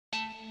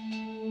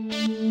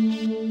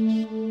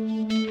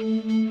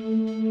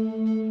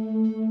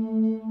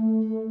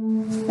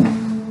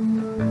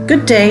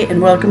Good day and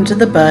welcome to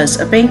The Buzz,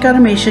 a bank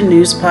automation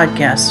news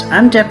podcast.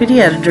 I'm Deputy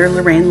Editor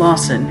Lorraine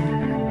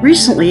Lawson.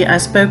 Recently, I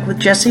spoke with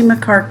Jesse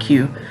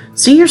McHargue,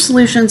 Senior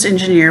Solutions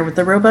Engineer with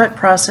the robot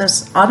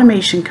process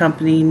automation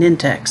company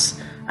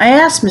Nintex. I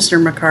asked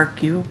Mr.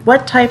 McHargue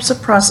what types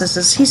of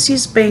processes he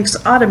sees banks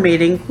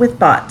automating with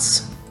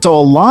bots. So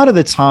a lot of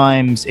the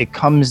times it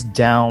comes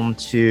down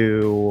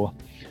to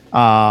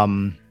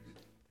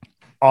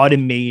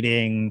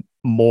automating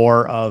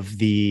more of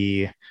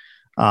the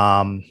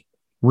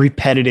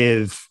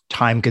repetitive,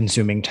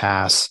 time-consuming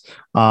tasks,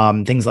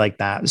 things like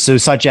that. So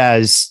such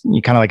as,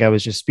 kind of like I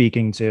was just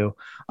speaking to,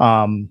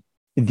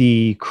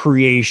 the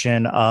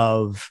creation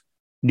of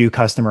new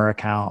customer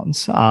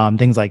accounts,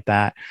 things like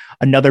that.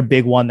 Another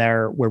big one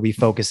there where we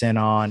focus in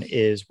on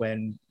is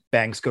when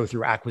banks go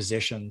through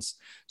acquisitions.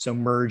 So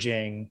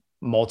merging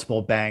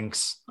multiple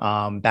banks,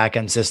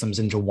 back-end systems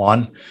into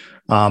one.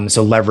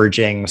 So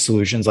leveraging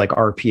solutions like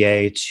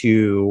RPA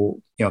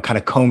to, kind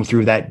of comb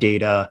through that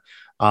data,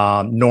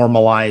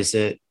 normalize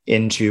it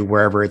into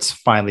wherever it's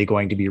finally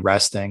going to be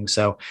resting.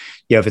 So,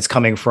 if it's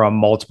coming from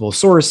multiple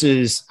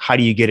sources, how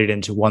do you get it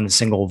into one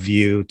single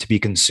view to be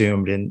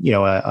consumed in,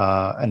 into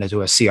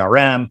a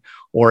CRM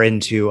or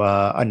into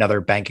another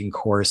banking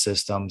core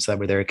system, so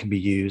that there it can be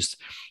used,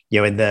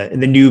 in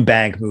the new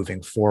bank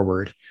moving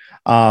forward.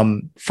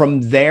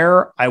 From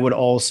there, I would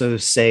also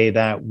say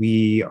that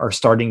we are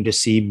starting to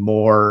see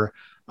more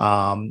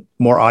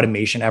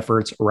automation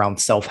efforts around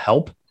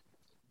self-help.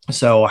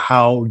 So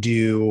how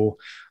do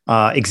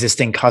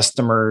existing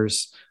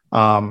customers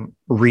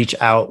reach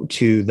out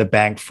to the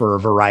bank for a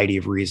variety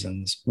of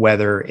reasons,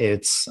 whether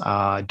it's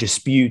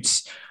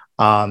disputes,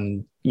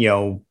 basic,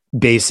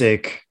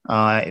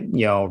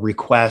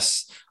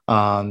 requests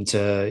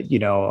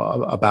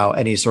to, about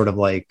any sort of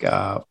like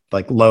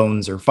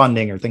loans or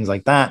funding or things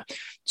like that,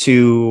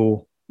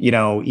 to,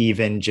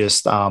 even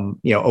just,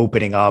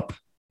 opening up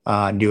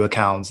new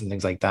accounts and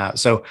things like that.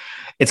 So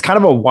it's kind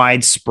of a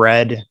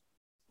widespread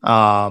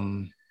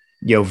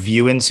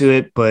view into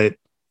it, but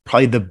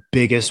probably the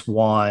biggest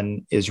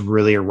one is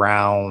really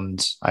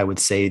around, I would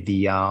say,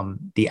 the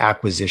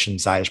acquisition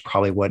side is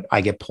probably what I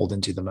get pulled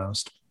into the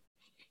most.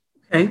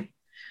 Okay.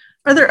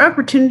 Are there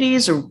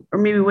opportunities or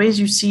maybe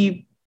ways you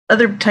see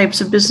other types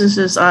of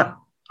businesses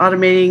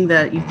automating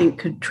that you think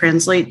could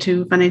translate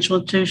to financial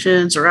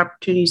institutions, or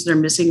opportunities they're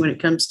missing when it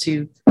comes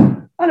to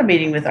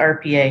automating with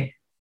RPA?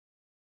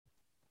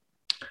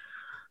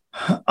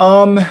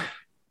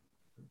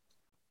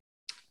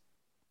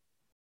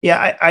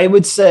 Yeah, I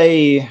would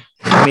say,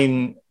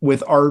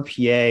 with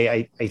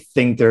RPA, I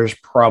think there's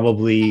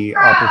probably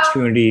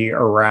opportunity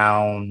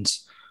around,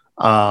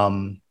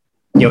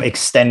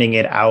 extending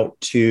it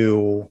out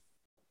to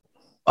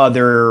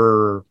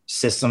other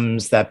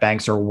systems that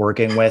banks are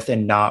working with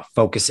and not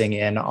focusing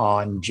in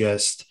on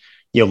just,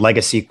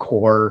 legacy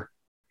core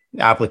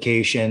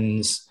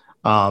applications,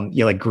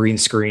 like green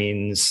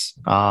screens,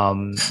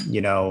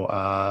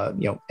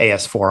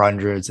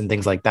 AS400s and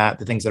things like that,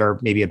 the things that are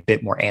maybe a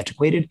bit more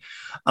antiquated.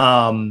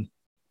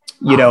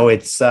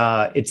 It's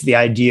the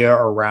idea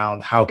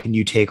around how can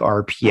you take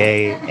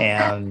RPA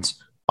and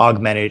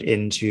augment it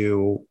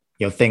into,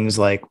 things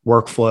like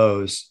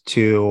workflows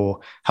to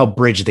help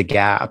bridge the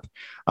gap.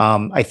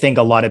 I think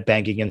a lot of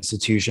banking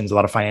institutions, a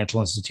lot of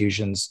financial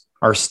institutions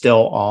are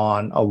still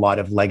on a lot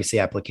of legacy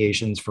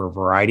applications for a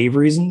variety of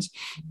reasons.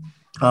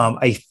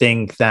 I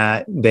think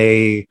that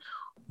they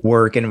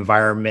work in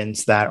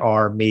environments that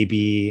are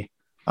maybe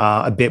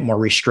a bit more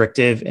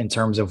restrictive in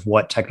terms of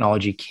what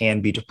technology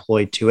can be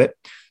deployed to it.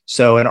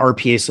 So an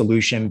RPA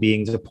solution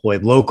being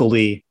deployed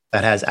locally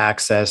that has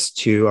access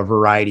to a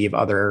variety of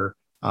other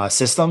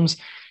systems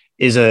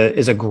is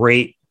a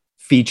great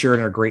feature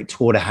and a great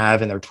tool to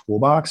have in their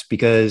toolbox,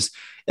 because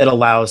it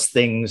allows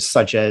things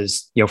such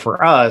as,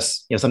 for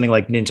us, something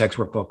like Nintex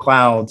Workflow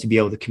Cloud to be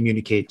able to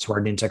communicate to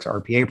our Nintex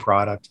RPA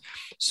product.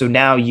 So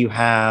now you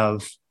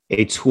have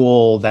a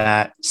tool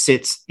that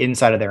sits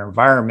inside of their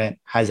environment,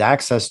 has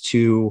access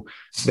to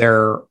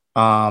their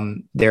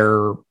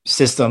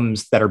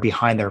systems that are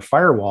behind their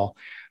firewall,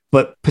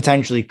 but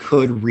potentially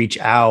could reach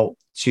out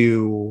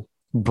to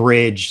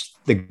bridge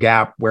the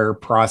gap where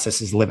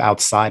processes live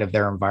outside of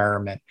their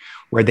environment,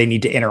 where they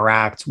need to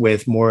interact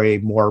with a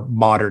more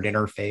modern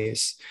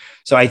interface.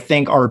 So I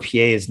think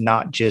RPA is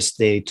not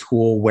just a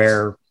tool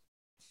where,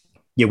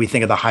 we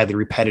think of the highly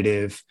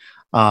repetitive,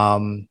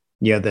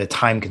 the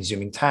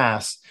time-consuming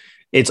tasks.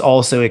 It's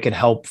also, it can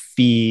help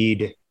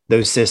feed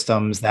those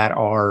systems that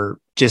are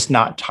just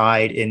not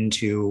tied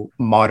into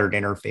modern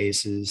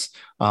interfaces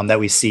that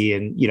we see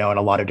in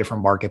a lot of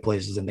different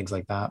marketplaces and things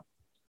like that.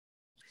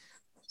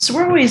 So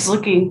we're always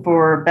looking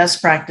for best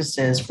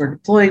practices for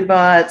deploying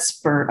bots,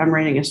 I'm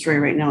writing a story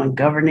right now on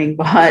governing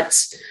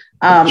bots,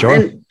 Sure.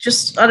 And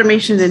just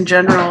automation in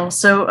general.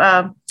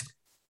 So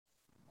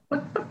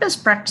what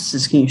best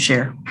practices can you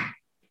share?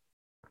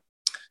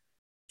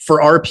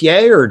 For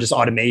RPA or just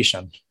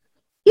automation?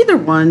 Either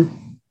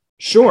one.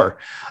 Sure.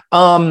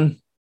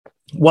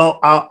 Well,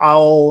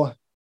 I'll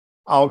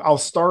I'll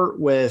start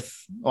with,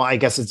 well, I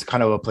guess it's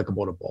kind of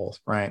applicable to both,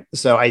 right?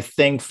 So I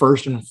think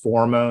first and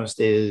foremost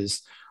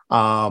is,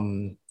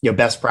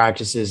 best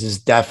practices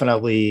is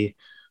definitely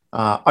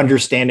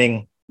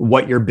understanding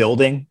what you're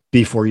building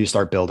before you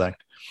start building.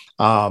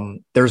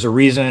 There's a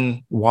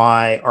reason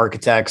why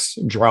architects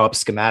draw up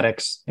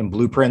schematics and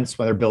blueprints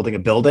when they're building a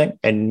building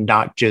and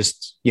not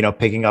just,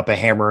 picking up a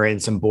hammer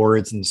and some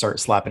boards and start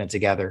slapping it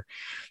together.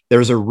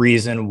 There's a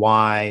reason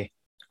why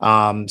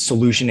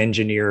solution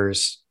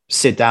engineers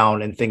sit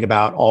down and think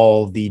about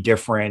all the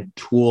different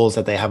tools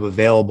that they have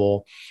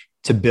available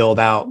to build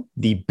out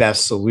the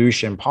best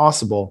solution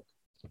possible,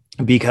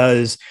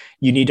 because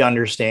you need to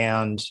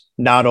understand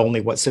not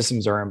only what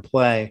systems are in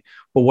play,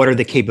 but what are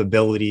the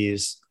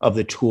capabilities of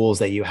the tools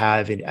that you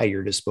have at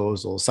your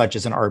disposal, such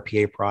as an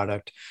RPA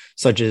product,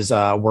 such as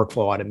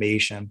workflow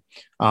automation.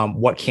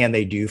 What can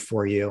they do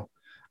for you?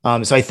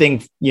 So I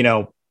think,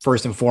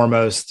 first and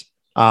foremost,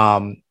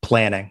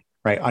 planning,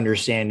 right?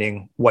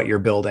 Understanding what you're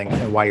building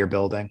and why you're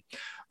building.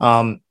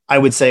 I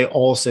would say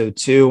also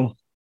too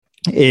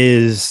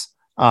is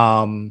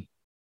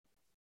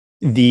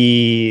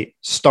the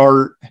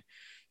start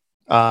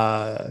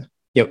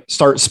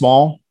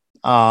small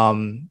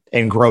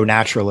and grow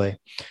naturally.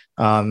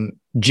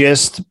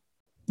 Just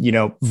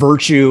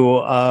virtue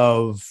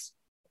of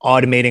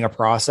automating a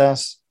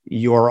process,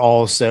 you're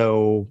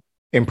also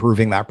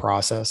improving that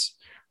process,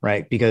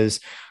 right? Because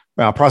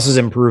process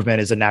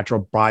improvement is a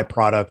natural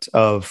byproduct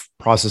of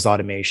process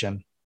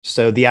automation.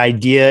 So the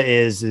idea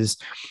is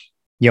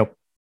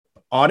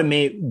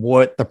automate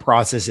what the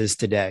process is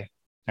today.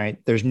 Right?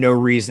 There's no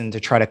reason to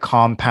try to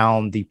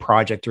compound the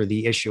project or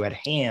the issue at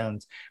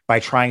hand by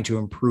trying to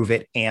improve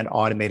it and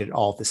automate it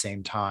all at the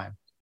same time.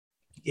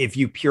 If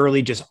you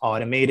purely just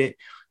automate it,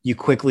 you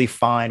quickly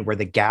find where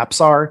the gaps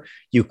are.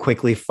 You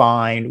quickly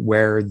find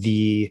where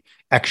the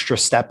extra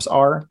steps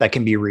are that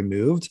can be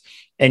removed.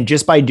 And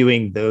just by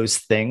doing those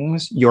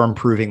things, you're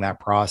improving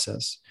that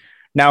process.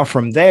 Now,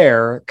 from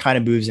there, kind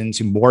of moves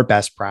into more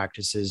best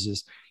practices.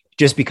 Is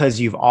just because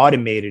you've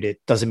automated it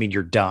doesn't mean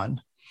you're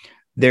done.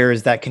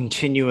 There's that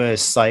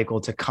continuous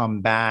cycle to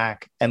come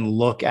back and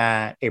look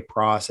at a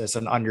process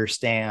and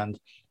understand,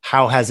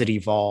 how has it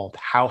evolved?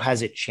 How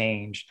has it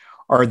changed?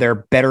 Are there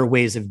better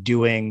ways of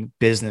doing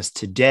business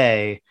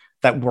today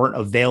that weren't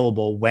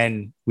available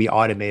when we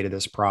automated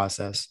this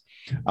process?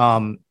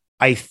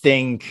 I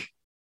think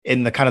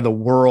in the kind of the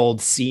world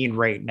scene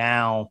right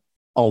now,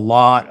 a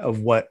lot of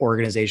what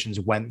organizations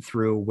went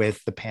through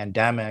with the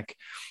pandemic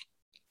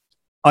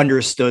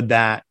understood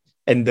that.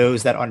 And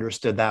those that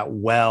understood that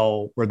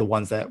well were the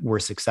ones that were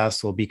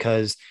successful,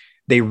 because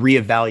they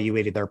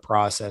reevaluated their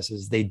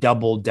processes. They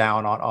doubled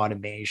down on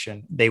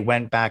automation. They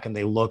went back and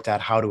they looked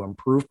at how to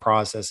improve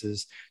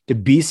processes to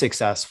be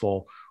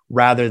successful,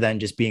 rather than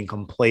just being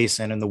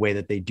complacent in the way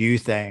that they do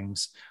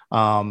things.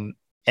 And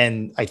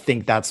I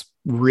think that's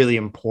really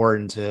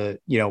important to,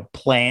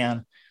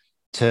 plan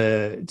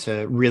to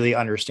really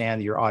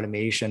understand your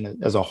automation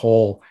as a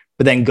whole,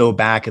 but then go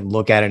back and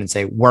look at it and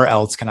say, where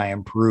else can I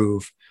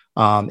improve?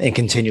 And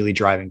continually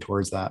driving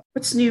towards that.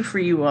 What's new for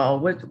you all?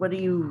 What are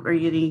you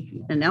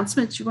any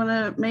announcements you want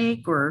to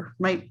make or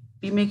might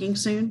be making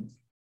soon?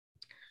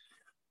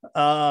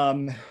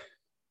 I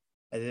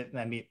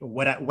mean,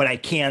 what I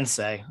can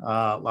say,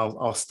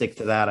 I'll stick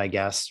to that, I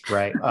guess.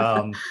 Right.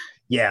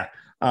 Yeah.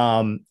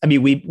 I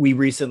mean, we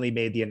recently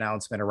made the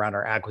announcement around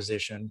our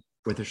acquisition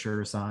with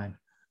AssureSign.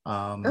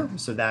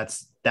 So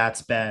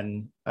that's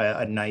been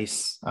a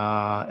nice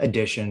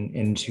addition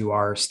into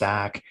our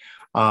stack.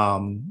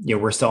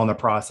 We're still in the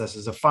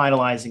processes of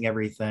finalizing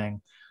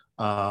everything.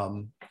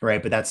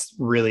 Right. But that's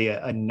really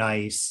a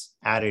nice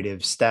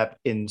additive step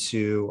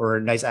into, or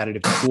a nice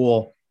additive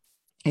tool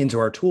into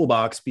our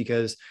toolbox,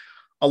 because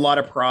a lot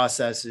of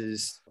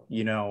processes,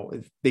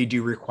 they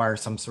do require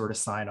some sort of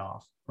sign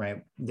off,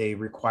 right? They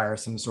require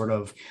some sort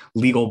of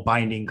legal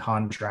binding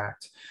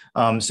contract.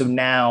 So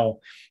now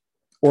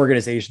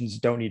organizations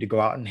don't need to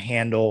go out and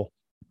handle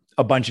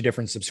a bunch of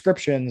different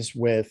subscriptions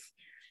with,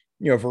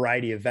 a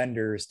variety of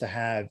vendors to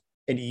have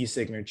an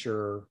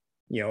e-signature,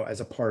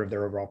 as a part of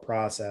their overall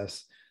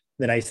process.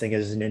 The nice thing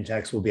is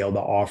Nintex will be able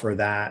to offer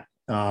that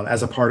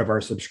as a part of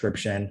our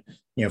subscription,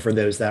 for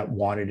those that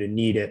wanted to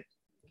need it,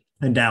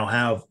 and now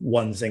have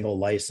one single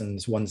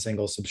license, one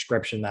single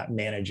subscription that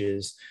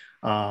manages,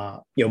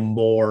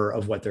 more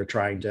of what they're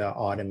trying to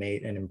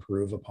automate and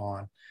improve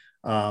upon.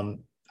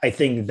 I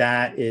think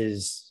that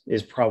is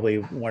probably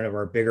one of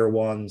our bigger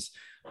ones.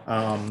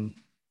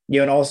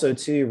 And also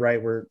too,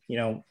 right, we're,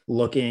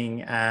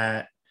 looking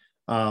at,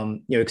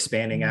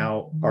 expanding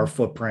out our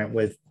footprint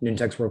with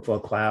Nintex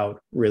Workflow Cloud,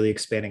 really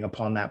expanding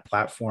upon that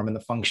platform and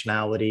the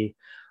functionality.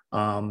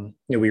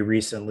 We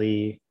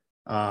recently,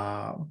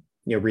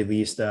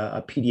 released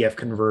a PDF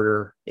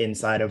converter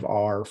inside of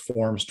our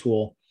forms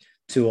tool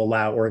to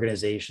allow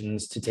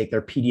organizations to take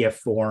their PDF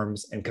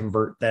forms and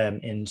convert them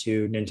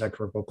into Nintex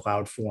Workflow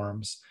Cloud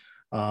forms,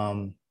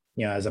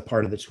 as a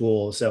part of the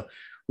tool. So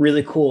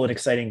really cool and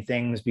exciting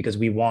things, because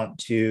we want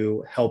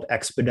to help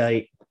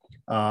expedite,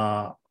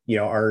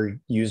 our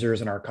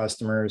users and our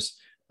customers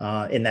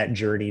in that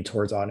journey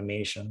towards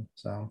automation.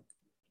 So.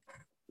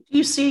 Do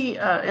you see,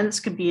 and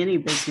this could be any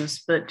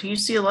business, but do you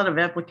see a lot of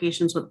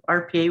applications with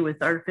RPA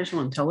with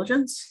artificial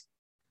intelligence?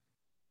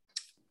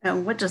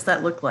 And what does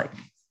that look like?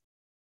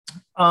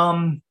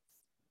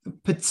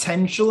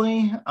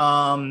 Potentially.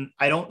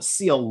 I don't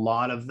see a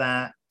lot of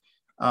that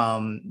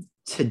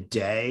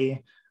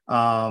today.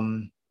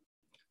 I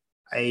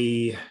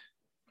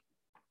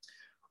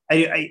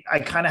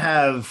kind of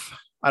have,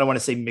 I don't want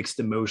to say mixed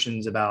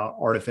emotions about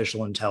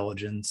artificial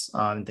intelligence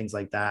and things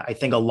like that. I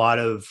think a lot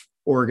of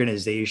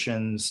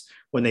organizations,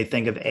 when they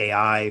think of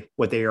AI,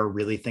 what they are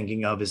really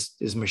thinking of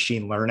is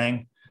machine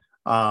learning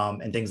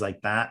and things like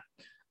that.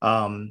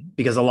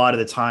 Because a lot of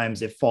the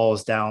times it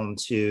falls down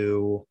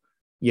to,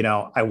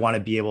 I want to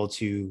be able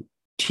to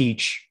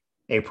teach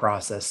a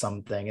process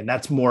something. And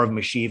that's more of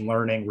machine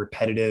learning,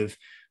 repetitive,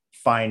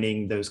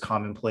 finding those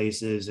common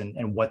places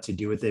and what to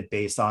do with it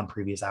based on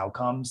previous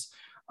outcomes.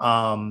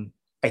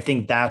 I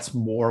think that's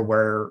more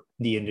where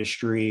the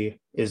industry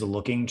is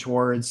looking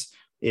towards,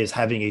 is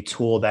having a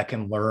tool that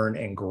can learn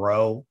and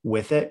grow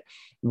with it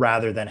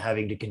rather than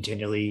having to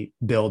continually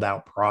build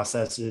out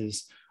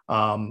processes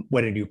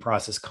when a new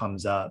process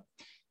comes up.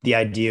 The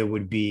idea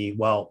would be,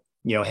 well,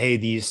 hey,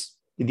 these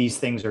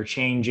things are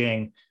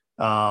changing,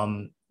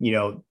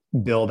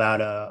 build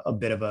out a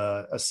bit of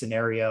a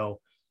scenario,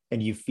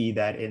 and you feed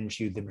that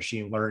into the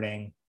machine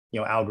learning,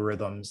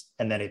 algorithms,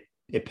 and then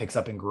it picks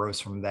up and grows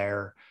from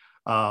there.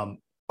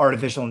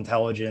 Artificial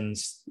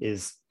intelligence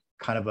is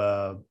kind of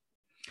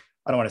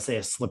I don't want to say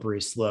a slippery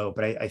slope,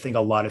 but I think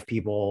a lot of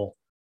people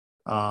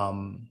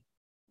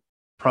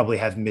probably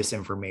have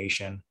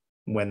misinformation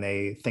when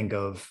they think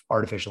of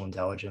artificial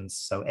intelligence.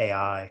 So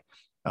AI,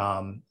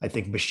 I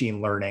think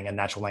machine learning and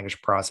natural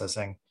language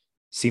processing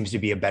seems to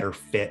be a better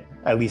fit,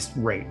 at least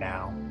right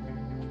now.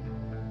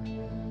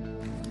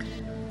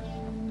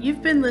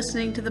 You've been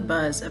listening to The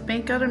Buzz, a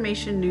Bank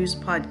Automation News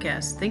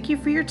podcast. Thank you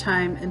for your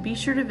time, and be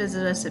sure to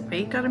visit us at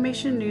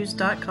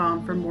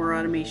bankautomationnews.com for more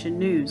automation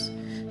news.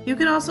 You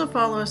can also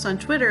follow us on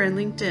Twitter and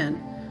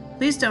LinkedIn.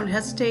 Please don't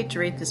hesitate to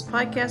rate this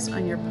podcast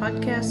on your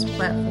podcast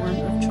platform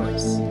of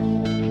choice.